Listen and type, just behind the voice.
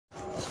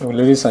So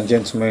ladies and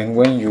gentlemen,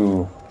 when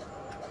you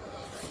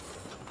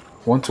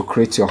want to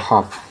create your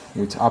app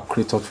with App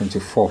Creator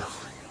 24,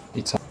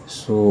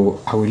 so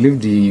I will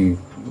leave the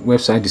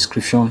website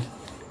description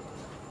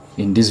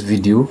in this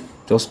video.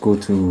 Just go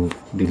to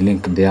the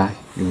link there.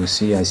 You will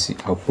see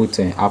I'll put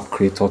an App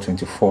Creator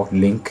 24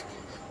 link.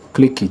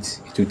 Click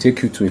it. It will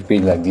take you to a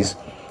page like this.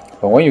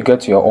 But when you get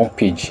to your own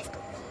page,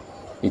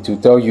 it will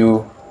tell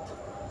you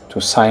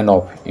to sign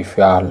up if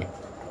you are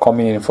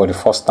coming in for the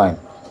first time.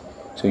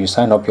 So you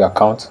sign up your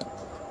account,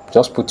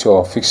 just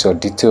fix your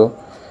detail.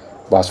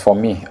 But as for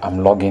me, I'm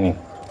logging in.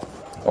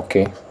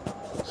 Okay,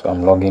 so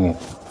I'm logging in.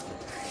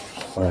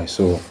 All right,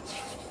 so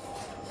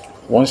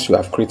once you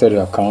have created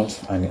your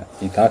account and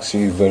it asks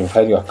you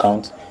verify your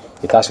account,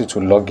 it asks you to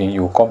log in,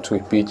 you will come to a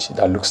page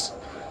that looks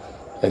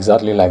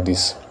exactly like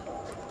this.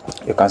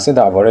 You can see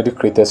that I've already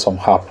created some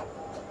app.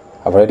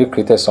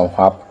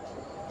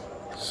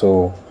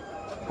 So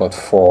but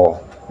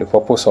for the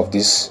purpose of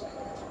this,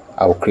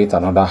 I will create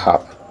another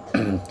app.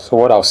 So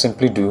what I'll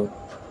simply do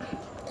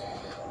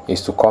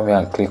is to come here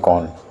and click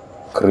on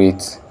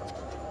create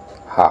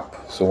app.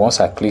 So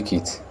once I click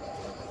it,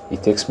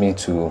 it takes me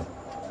to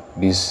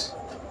this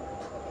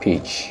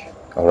page.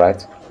 All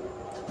right,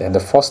 then the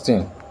first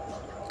thing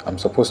I'm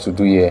supposed to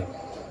do here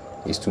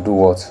is to do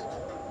what?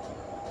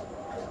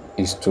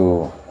 Is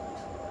to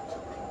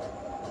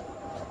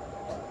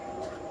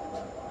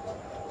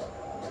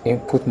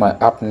input my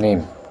app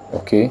name.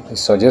 Okay,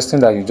 it's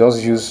suggesting that you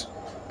just use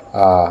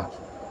a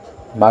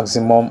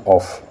maximum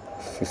of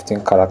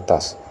 15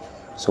 characters.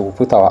 So we'll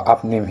put our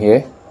app name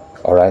here.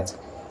 All right,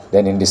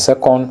 then in the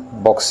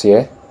second box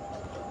here,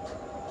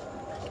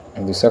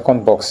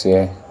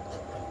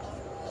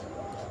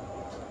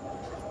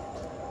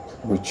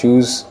 we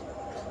choose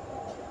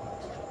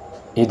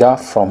either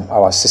from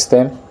our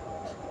system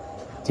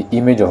the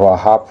image of our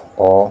app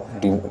or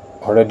the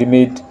already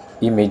made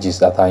images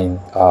that are in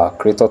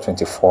Creator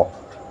 24.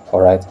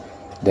 All right,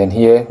 then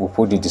here we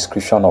put the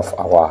description of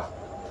our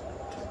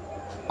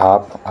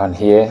app, and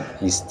here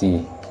is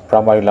the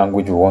primary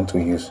language we want to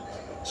use.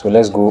 So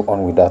let's go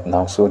on with that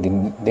now. So the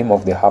name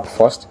of the app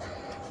first,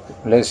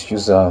 let's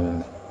use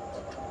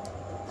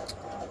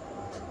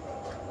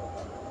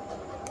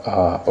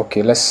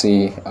okay, let's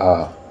say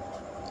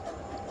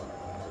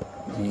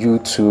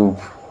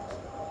YouTube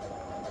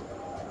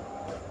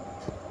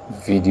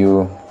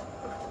video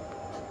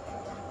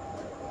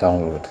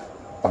download.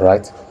 All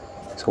right,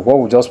 so what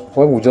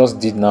we just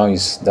did now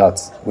is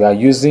that we are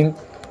using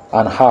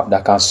an app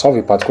that can solve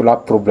a particular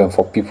problem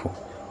for people.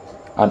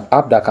 An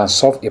app that can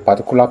solve a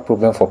particular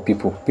problem for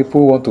people.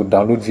 People want to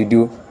download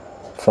video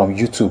from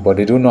YouTube, but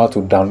they don't know how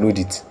to download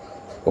it.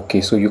 Okay,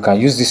 so you can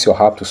use this your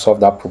app to solve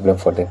that problem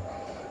for them.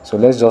 So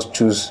let's just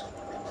choose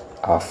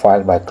our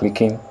file by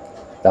clicking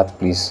that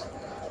place.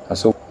 And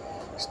so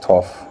it's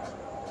tough.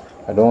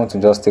 I don't want to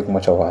just take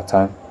much of our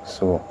time,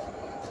 so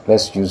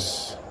let's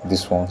use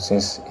this one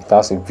since it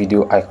has a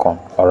video icon.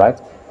 All right,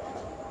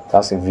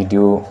 that's a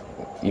video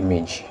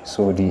image.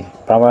 So the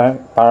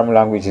primary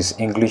language is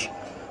English,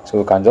 so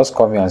we can just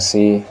come here and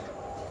say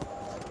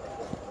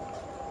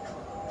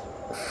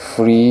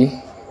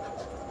free,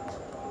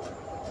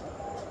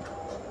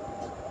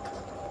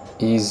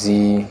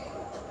 easy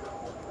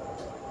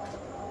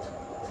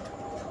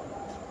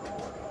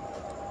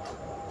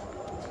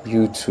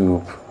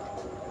YouTube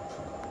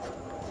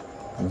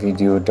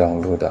video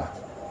downloader.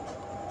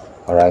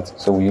 All right,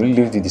 so we will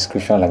leave the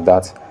description like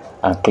that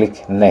and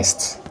click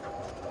next.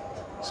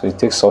 So it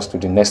takes us to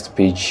the next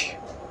page.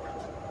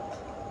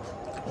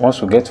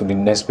 Once we get to the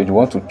next page, we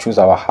want to choose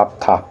our app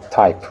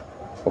type.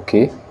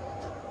 Okay,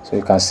 so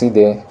you can see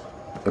there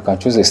you can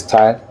choose a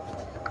style.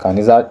 You can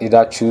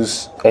either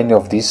choose any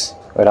of these,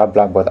 whether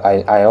black, but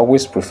I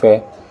always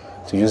prefer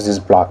to use this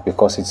black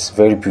because it's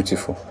very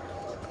beautiful.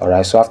 All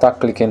right, so after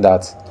clicking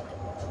that,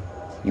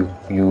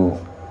 you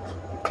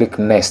click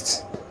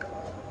next.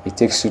 It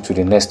takes you to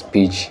the next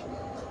page.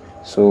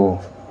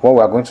 So what we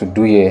are going to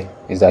do here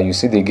is that you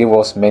see they gave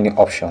us many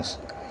options.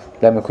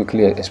 Let me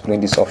quickly explain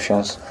these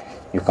options.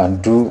 You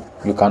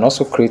can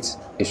also create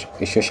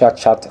a social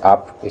chat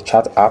app,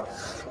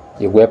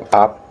 a web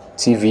app,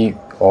 TV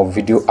or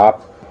video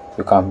app.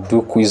 You can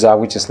do Quizzer,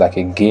 which is like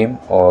a game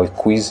or a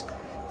quiz.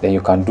 Then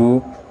you can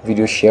do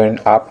video sharing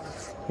app.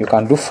 You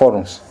can do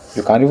forums.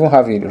 You can even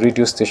have a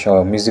radio station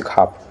or music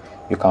app.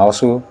 You can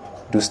also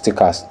do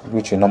stickers,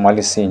 which you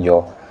normally see in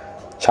your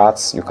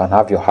chats. You can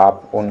have your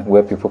app on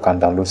where people can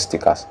download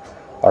stickers.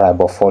 All right,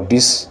 but for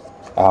this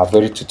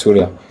very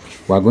tutorial,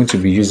 we are going to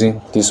be using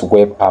this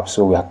web app.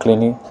 So we are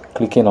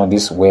clicking on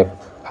this web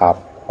app.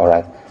 All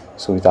right,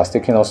 so it has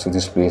taken us to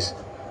this place.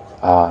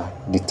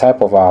 The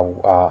type of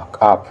our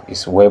app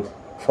is web,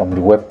 from the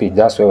web page.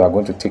 That's where we are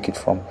going to take it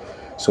from.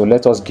 So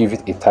let us give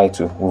it a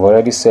title. We've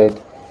already said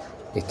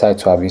a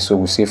title, so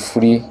we say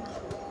free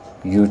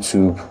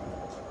YouTube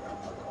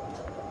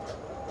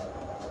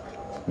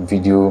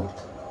video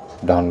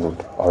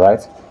download. All right,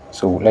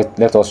 so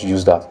let us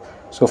use that.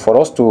 So for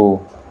us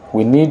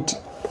we need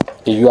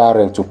a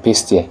URL to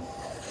paste here.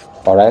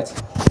 All right,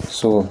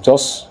 so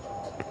just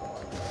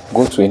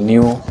go to a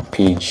new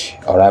page,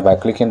 all right, by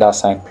clicking that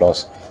sign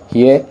plus.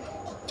 Here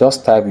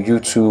just type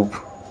YouTube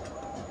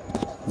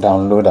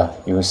downloader.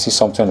 You will see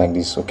something like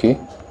this. Okay,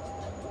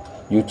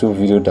 YouTube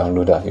video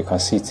downloader, you can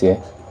see it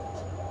here.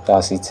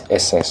 That's it,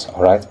 SS.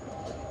 All right,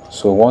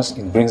 so once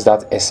it brings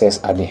that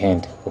SS at the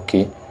end,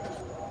 okay,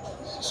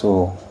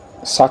 so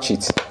search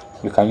it.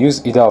 You can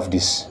use either of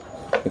this,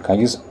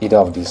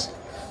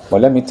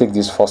 but let me take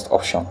this first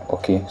option.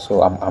 Okay,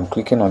 so I'm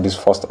clicking on this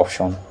first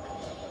option.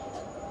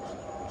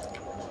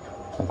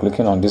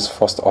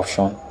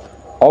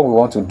 All we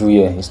want to do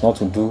here is not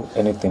to do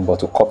anything but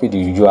to copy the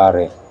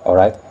URL. all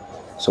right,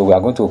 so we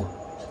are going to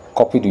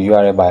copy the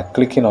URL by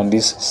clicking on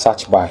this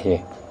search bar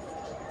here.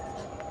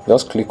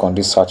 Just click on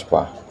this search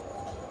bar,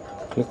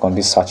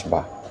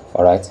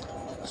 all right.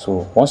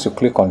 So once you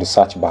click on the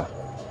search bar,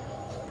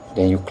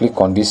 then you click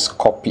on this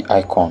copy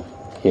icon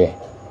here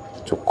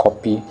to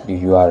copy the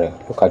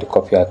URL. Look at the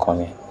copy icon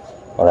here.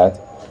 All right,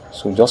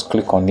 so just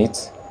click on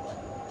it,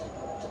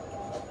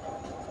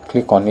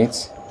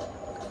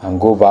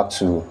 and go back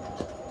to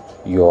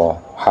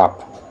your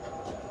app.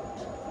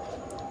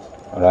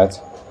 All right,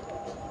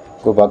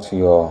 go back to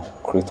your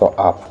creator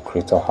app.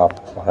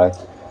 All right,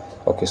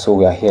 okay, so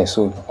we are here.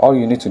 So all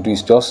you need to do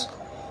is just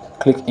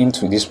click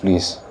into this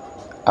place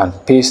and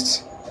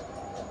paste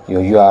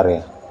your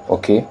URL.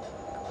 Okay,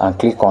 and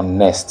click on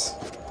next.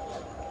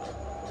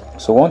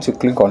 So once you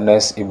click on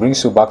next, it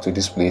brings you back to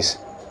this place.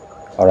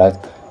 All right,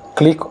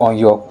 click on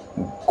your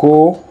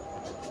go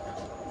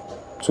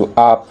to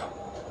app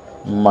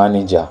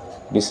manager.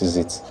 This is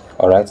it.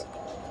 All right,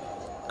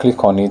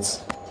 click on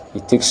it.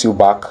 It takes you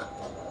back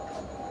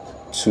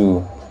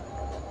to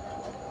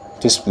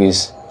this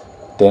place.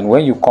 Then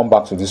when you come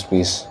back to this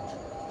place,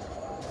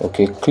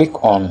 okay,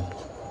 click on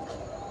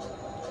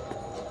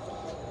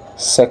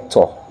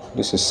sector.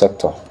 This is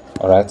sector.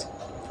 All right,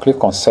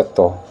 click on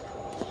sector,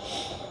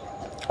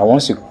 and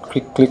once you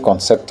click on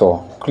sector,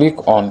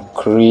 click on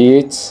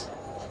create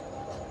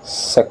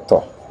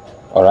sector.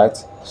 All right,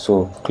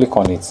 so click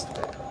on it.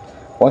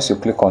 Once you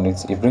click on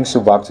it, it brings you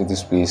back to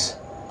this place.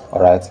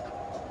 All right,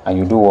 and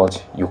you do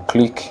what? You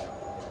click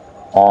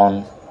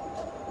on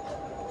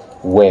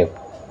web.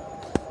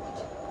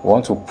 We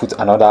want to put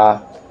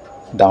another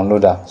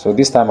downloader, so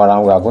this time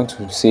around we are going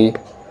to say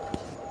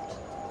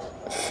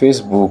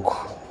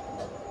Facebook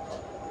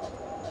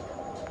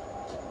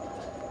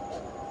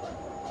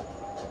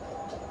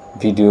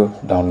video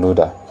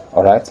downloader.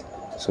 All right,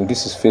 so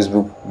this is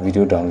Facebook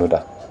video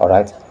downloader. All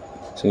right,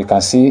 so you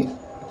can see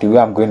the way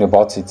I'm going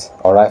about it.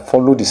 All right,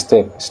 follow the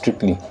step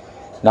strictly.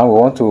 Now we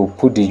want to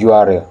put the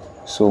URL,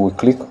 so we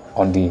click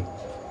on the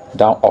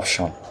down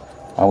option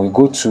and we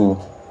go to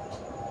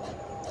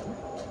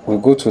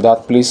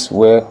that place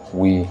where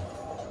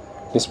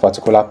this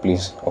particular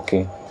place.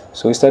 Okay,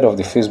 so instead of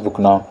the Facebook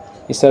now,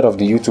 instead of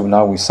the YouTube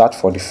now, we search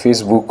for the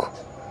Facebook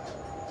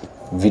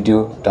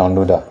video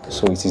downloader.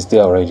 So it is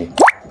there already.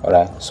 All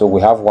right, so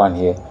we have one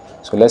here,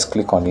 so let's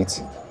click on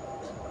it,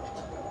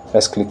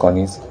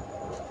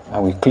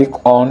 and we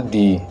click on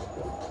the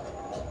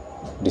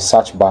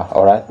search bar.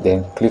 All right,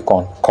 then click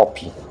on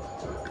copy,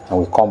 and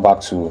we come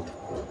back to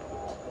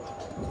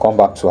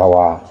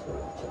our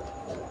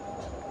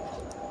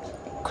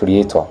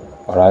creator.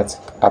 All right,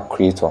 app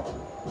creator.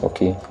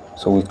 Okay,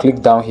 so we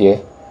click down here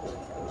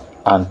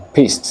and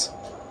paste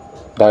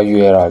that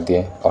URL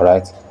there. All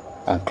right,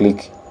 and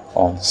click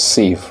on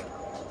save.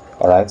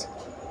 All right,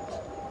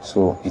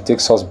 so it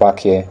takes us back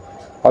here.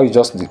 All you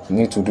just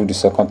need to do the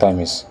second time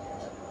is,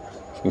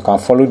 you can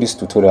follow this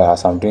tutorial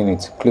as I'm doing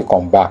it. Click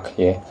on back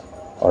here.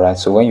 All right,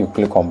 so when you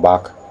click on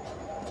back,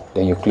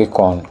 then you click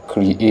on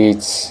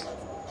create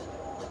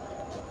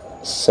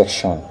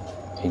section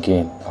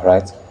again. All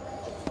right,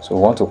 so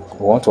we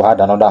want to add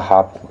another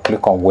app. We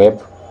click on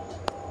web.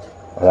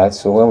 All right,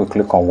 so when we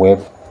click on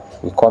web,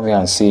 we come here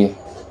and say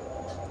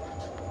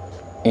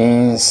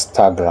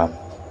Instagram.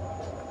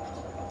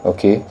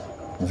 Okay,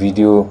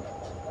 video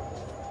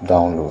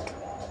download.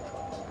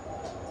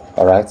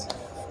 All right,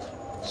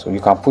 so you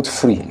can put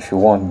free if you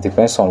want,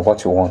 depends on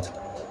what you want.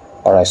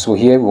 All right, so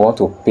here we want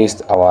to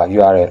paste our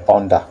URL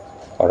under.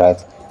 All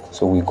right,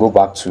 so we go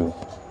back to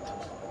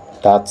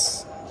that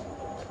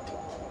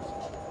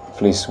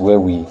place where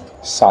we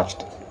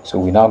searched. So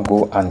we now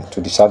go and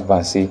to the search bar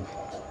and say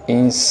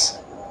Instagram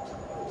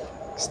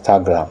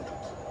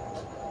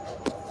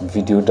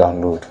video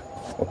download.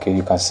 Okay,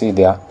 you can see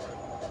there.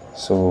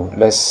 So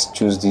let's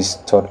choose this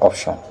third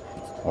option.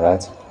 All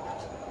right,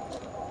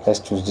 let's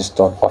choose this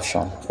third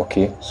option.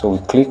 Okay, so we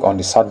click on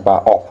the search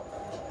bar up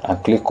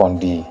and click on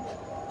the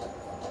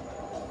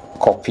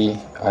copy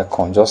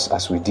icon, just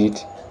as we did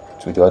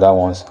to the other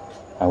ones,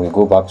 and we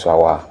go back to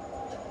our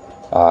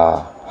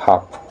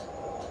app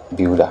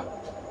builder.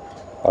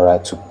 All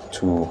right,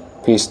 to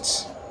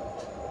paste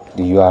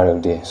the URL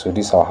there. So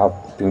this is our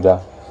app builder,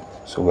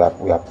 so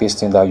we are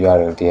pasting that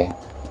URL there,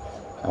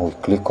 and we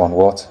click on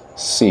what?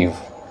 Save.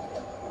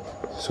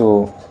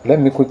 So let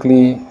me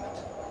quickly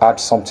add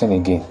something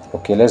again.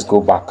 Okay, let's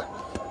go back.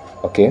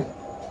 Okay,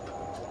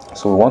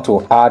 so we want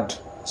to add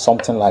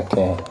something like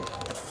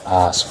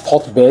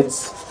sport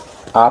bets.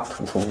 app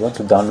if we want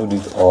to download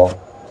it, or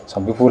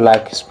some people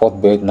like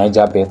Sportbet,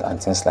 NigerBet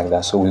and things like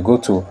that. So we go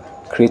to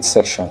create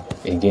section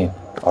again,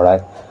 all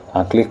right,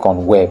 and click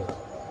on web.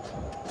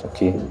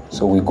 Okay,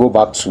 so we go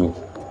back to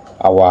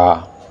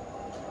our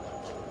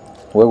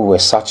where we were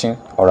searching,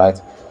 all right.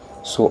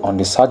 So on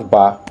the search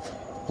bar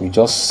we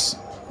just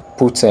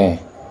put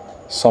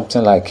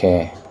something like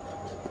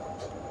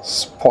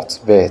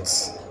Sportbet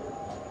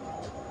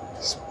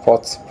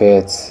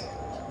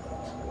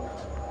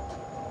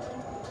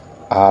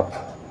app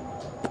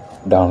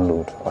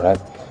download, all right.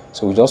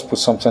 So we just put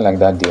something like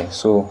that there.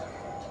 So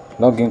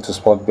log into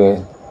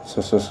Sportbet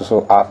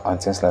so app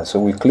and things like that. So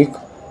we click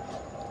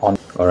on,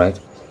 all right.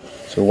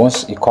 So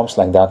once it comes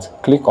like that,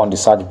 click on the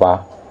search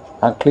bar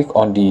and click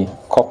on the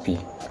copy,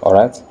 all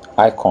right,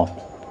 icon.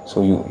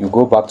 So you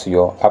go back to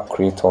your app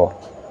creator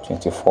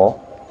 24,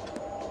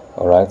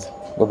 all right,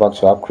 go back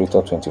to app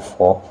creator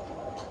 24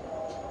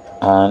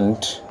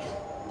 and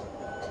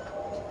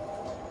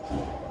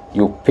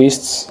you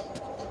paste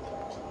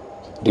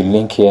the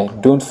link here.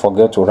 Don't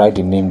forget to write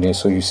the name there.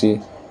 So you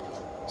see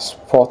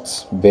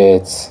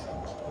Sportbet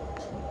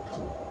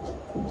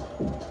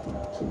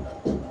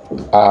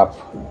app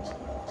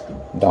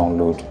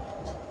download,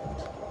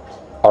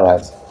 all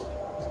right.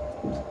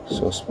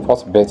 So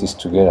Sportbet is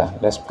together,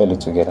 let's spell it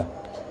together.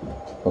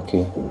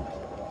 Okay,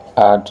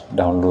 add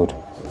download.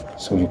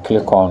 So you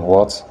click on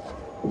what?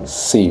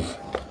 Save.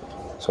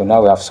 So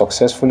now we have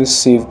successfully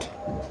saved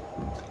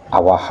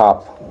our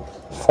app,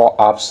 4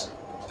 apps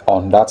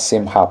on that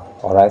same app,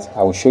 all right.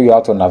 I will show you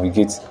how to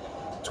navigate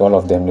to all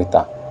of them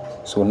later.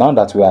 So now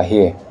that we are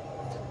here,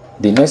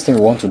 the next thing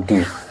we want to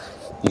do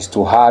is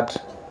to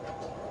add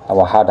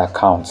our ad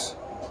accounts,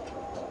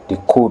 the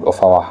code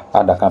of our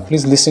ad account.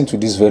 Please listen to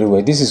this very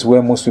well. This is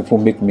where most people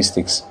make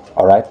mistakes,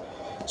 all right.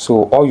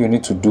 So all you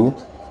need to do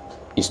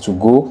is to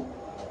go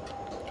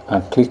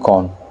and click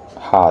on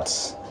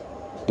ads.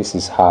 This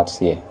is ads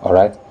here, all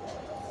right.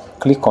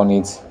 Click on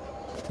it.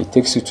 It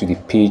takes you to the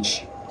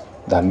page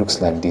that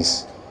looks like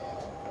this.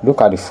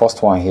 Look at the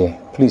first one here.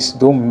 Please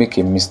don't make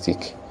a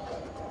mistake.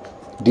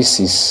 This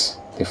is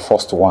the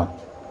first one,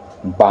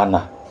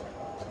 banner.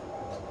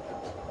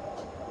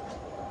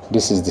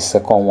 This is the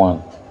second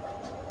one,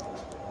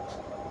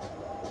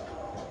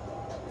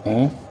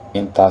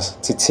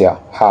 interstitial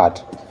hard.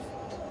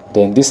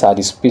 Then these are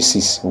the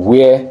spaces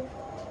where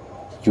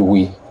you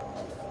will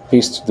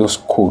paste those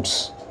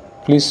codes.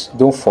 Please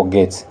don't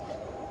forget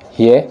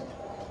here,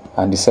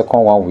 and the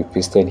second one we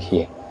pasted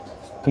here.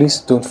 Please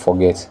don't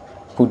forget,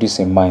 put this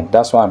in mind.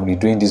 That's why I'm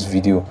redoing this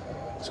video,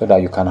 so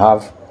that you can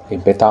have a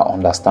better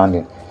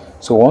understanding.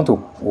 So we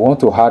want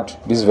to add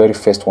this very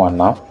first one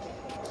now.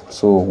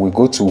 So we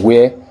go to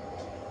where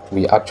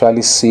we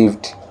actually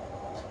saved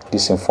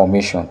this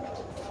information,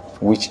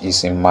 which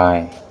is in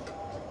my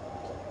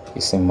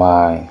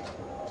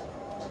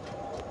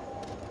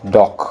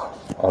doc,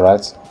 all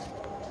right,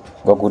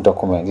 Google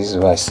document. This is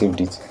where I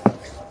saved it,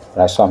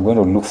 right. So I'm going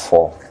to look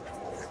for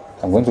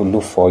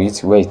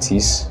it where it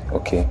is.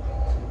 Okay,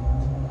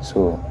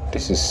 so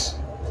this is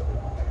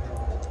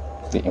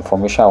the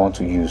information I want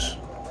to use,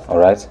 all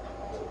right.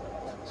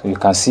 So you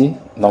can see,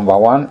 number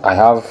one, I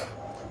have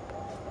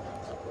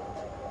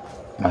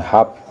my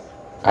app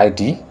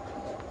ID,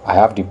 I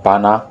have the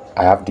banner,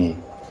 I have the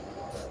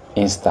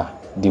Insta.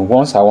 The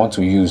ones I want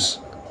to use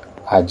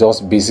are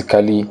just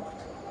basically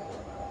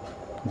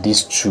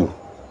these two,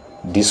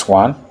 this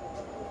one,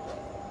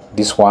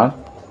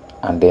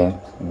 and then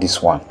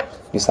this one.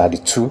 These are the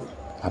two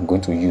I'm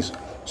going to use.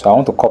 So I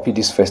want to copy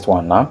this first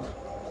one now,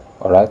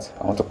 all right.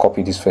 I want to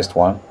copy this first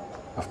one.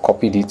 I've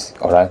copied it,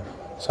 all right.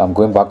 So I'm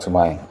going back to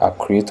my app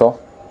creator,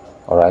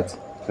 all right.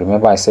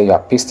 Remember I said you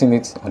are pasting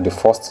it on the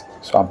first,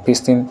 so I'm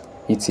pasting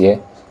it here,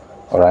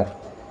 all right.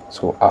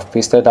 So I've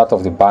pasted out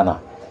of the banner.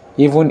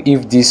 Even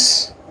if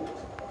this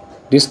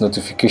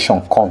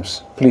notification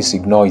comes, please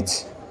ignore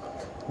it.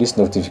 This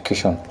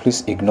notification,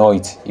 please ignore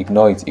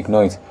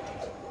it.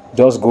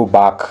 Just go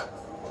back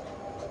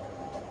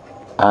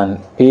and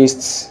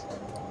paste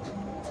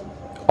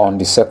on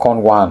the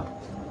second one.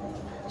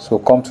 So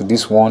come to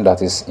this one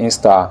that is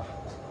Insta,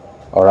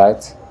 all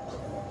right.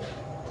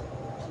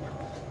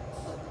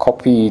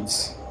 Copy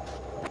it,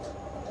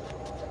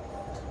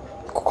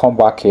 come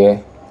back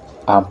here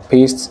and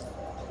paste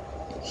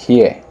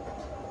here.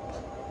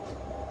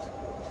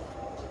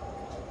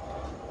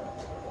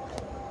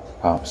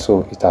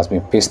 So it has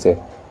been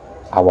pasted.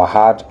 Our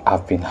ad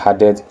have been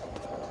added.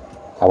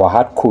 Our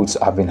ad codes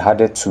have been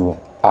added to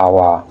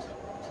our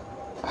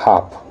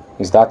app.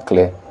 Is that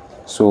clear?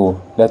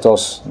 So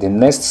the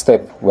next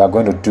step we are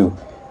going to do,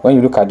 when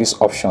you look at these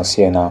options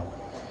here now,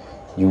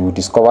 you will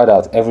discover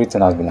that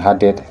everything has been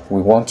added.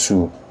 We want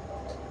to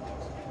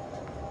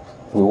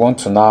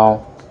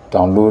now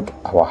download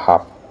our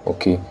app.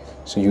 Okay,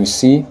 so you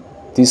see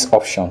this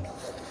option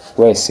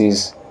where it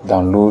says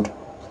download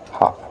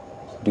app.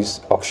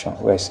 This option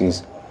where it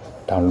says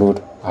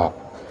download app,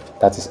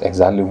 that is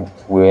exactly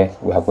where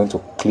we are going to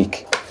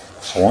click.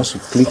 So once you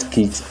click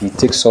it, it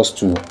takes us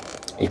to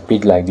a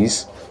page like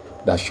this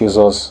that shows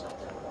us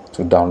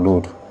to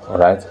download, all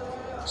right.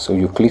 So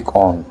you click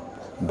on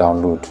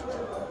download.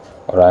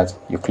 All right,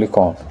 you click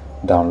on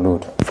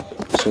download.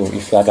 So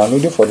if you are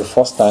downloading for the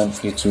first time,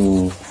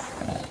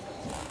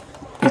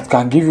 it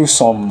can give you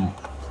some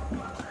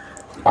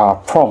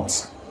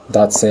prompt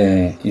that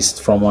is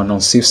from an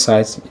unsafe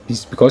site.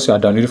 It's because you are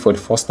downloading for the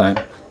first time,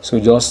 so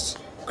just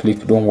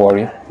click. Don't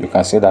worry, you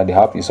can see that the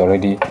app is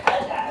already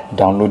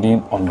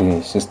downloading on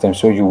the system,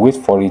 so you wait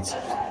for it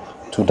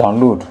to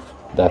download.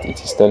 That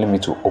it is telling me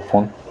to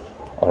open.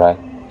 All right,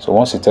 so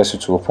once it tells you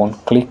to open,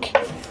 click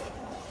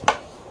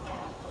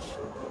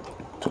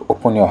to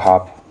open your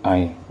app,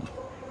 and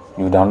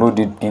you download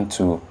it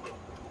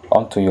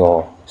onto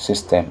your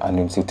system, and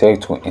it will tell you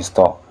to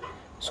install.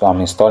 So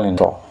I'm installing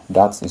it.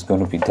 That is going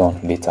to be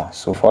done later.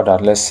 So for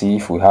that, let's see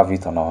if we have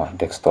it on our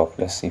desktop.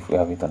 Let's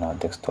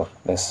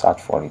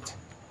search for it.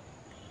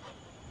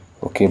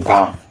 Okay,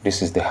 bam,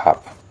 this is the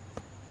app.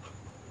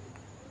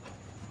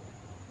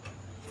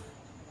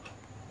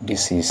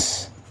 This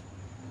is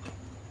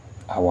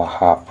our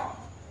app.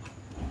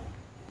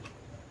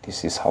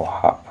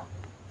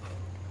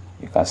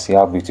 You can see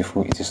how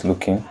beautiful it is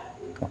looking.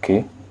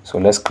 Okay, so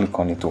let's click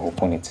on it to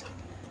open it.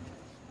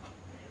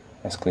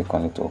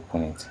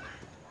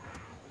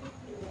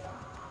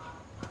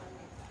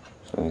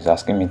 So it's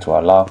asking me to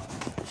allow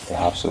the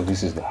app. So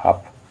this is the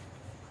app.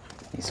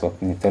 It's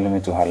telling me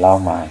to allow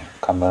my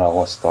camera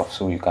or stuff.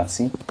 So you can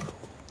see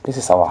this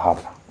is our app.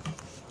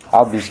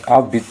 How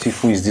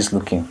beautiful is this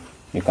looking?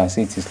 You can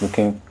see it is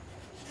looking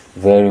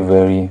very,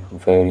 very,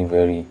 very,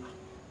 very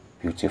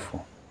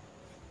beautiful.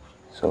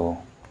 So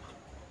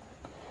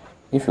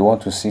if you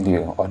want to see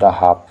the other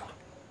app,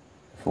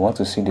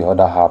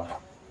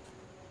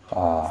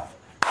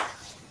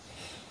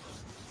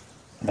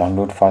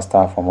 download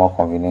faster for more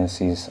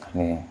conveniences. I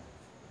mean,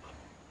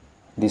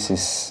 this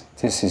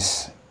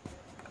is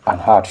an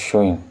ad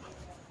showing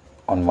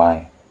on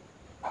my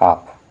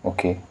app.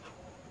 Okay,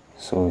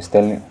 so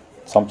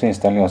something is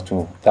telling us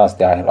to, that's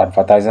they are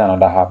advertising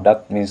another app.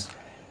 That means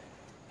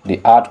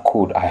the ad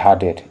code I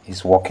added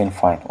is working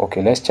fine.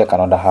 Okay, let's check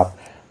another app.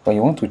 When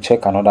you want to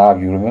check another app,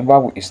 you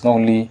remember it's not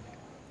only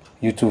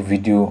YouTube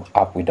video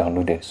app we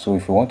downloaded. So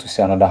if you want to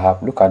see another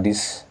app, look at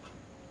this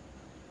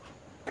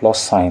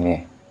plus sign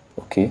here.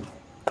 Okay,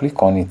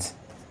 click on it.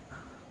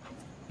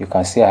 You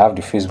can see I have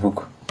the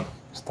Facebook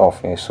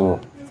stuff here, so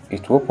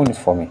it will open it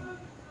for me.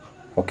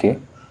 Okay,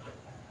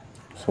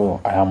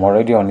 so I am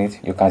already on it.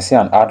 You can see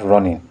an ad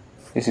running.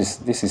 This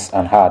is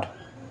an ad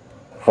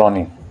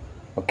running.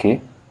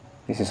 Okay,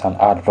 this is an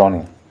ad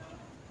running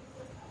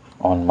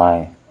on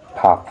my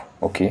app.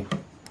 Okay,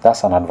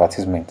 that's an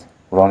advertisement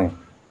running.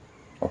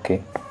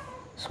 Okay,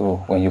 so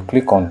when you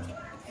click on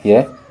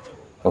here,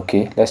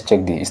 okay, let's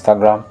check the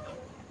Instagram.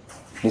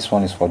 This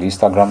one is for the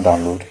Instagram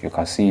download. You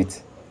can see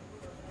it.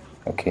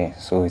 Okay,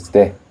 so it's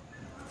there.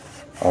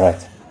 All right,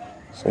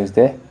 so it's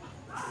there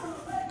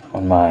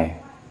on my.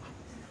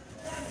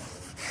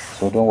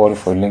 So don't worry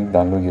for link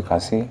download. You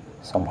can see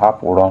some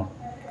app will run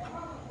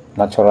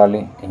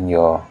naturally in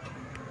your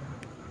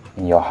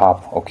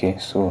app. Okay,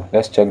 so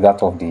let's check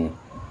that of the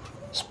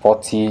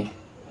sporty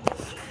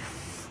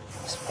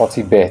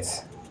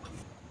bet.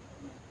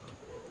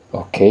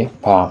 Okay,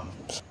 bam,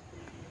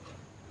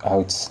 how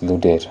it's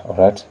loaded. All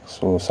right,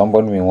 so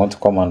somebody may want to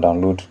come and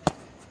download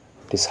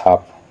this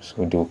app,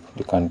 so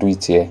they can do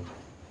it here,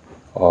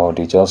 or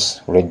they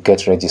just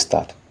get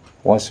registered.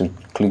 Once you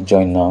click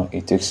join now,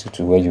 it takes you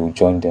to where you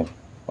join them.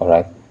 All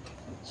right,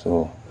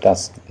 so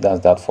that's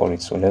that for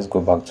it. So let's go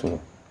back to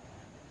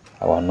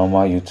our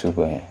normal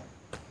YouTube.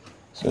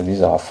 So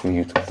these are free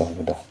YouTube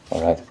downloader.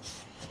 All right,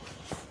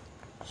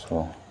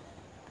 so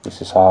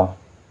this is how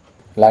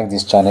I like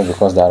this channel,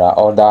 because there are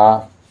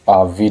other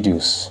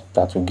videos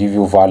that will give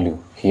you value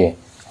here.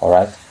 All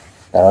right,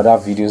 there are other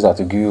videos that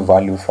will give you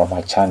value from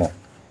my channel.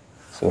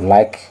 So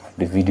like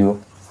the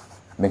video,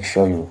 make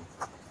sure you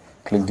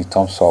click the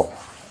thumbs up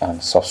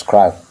and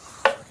subscribe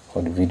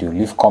for the video.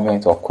 Leave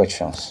comments or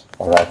questions.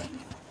 All right,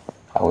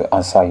 I will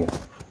answer you.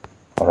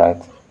 All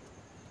right,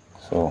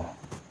 so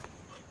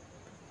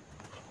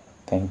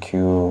thank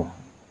you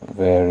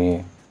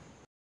very